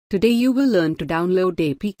Today you will learn to download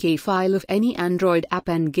APK file of any Android app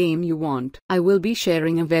and game you want. I will be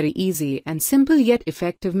sharing a very easy and simple yet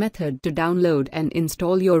effective method to download and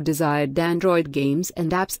install your desired Android games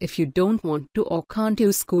and apps if you don't want to or can't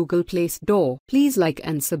use Google Play Store. Please like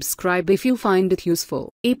and subscribe if you find it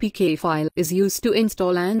useful. APK file is used to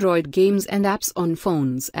install Android games and apps on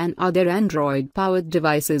phones and other Android-powered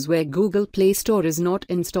devices where Google Play Store is not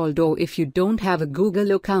installed or if you don't have a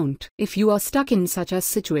Google account. If you are stuck in such a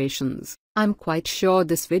situation, I'm quite sure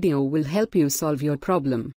this video will help you solve your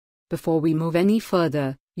problem. Before we move any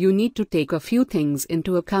further, you need to take a few things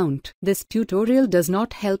into account. This tutorial does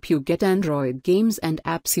not help you get Android games and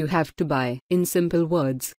apps you have to buy. In simple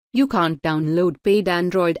words, you can't download paid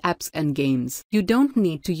Android apps and games. You don't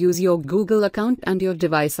need to use your Google account and your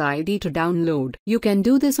device ID to download. You can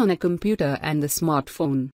do this on a computer and the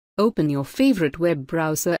smartphone. Open your favorite web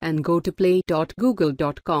browser and go to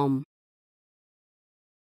play.google.com.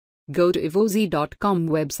 Go to evozy.com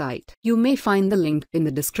website. You may find the link in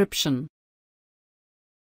the description.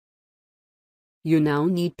 You now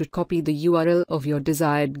need to copy the URL of your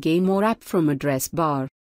desired game or app from address bar.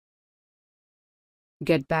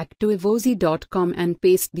 Get back to evozy.com and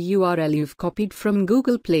paste the URL you've copied from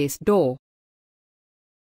Google Play Store.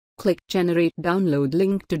 Click Generate Download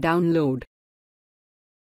Link to download.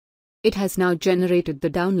 It has now generated the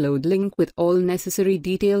download link with all necessary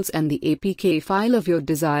details and the APK file of your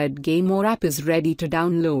desired game or app is ready to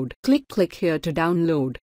download. Click here to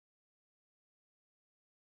download.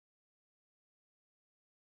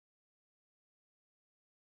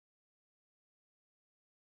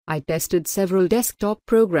 I tested several desktop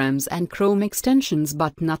programs and Chrome extensions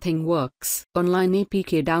but nothing works. Online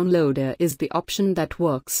APK downloader is the option that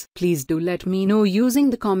works. Please do let me know using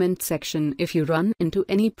the comment section if you run into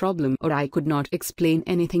any problem or I could not explain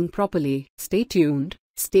anything properly. Stay tuned,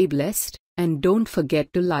 stay blessed, and don't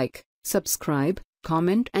forget to like, subscribe,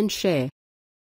 comment and share.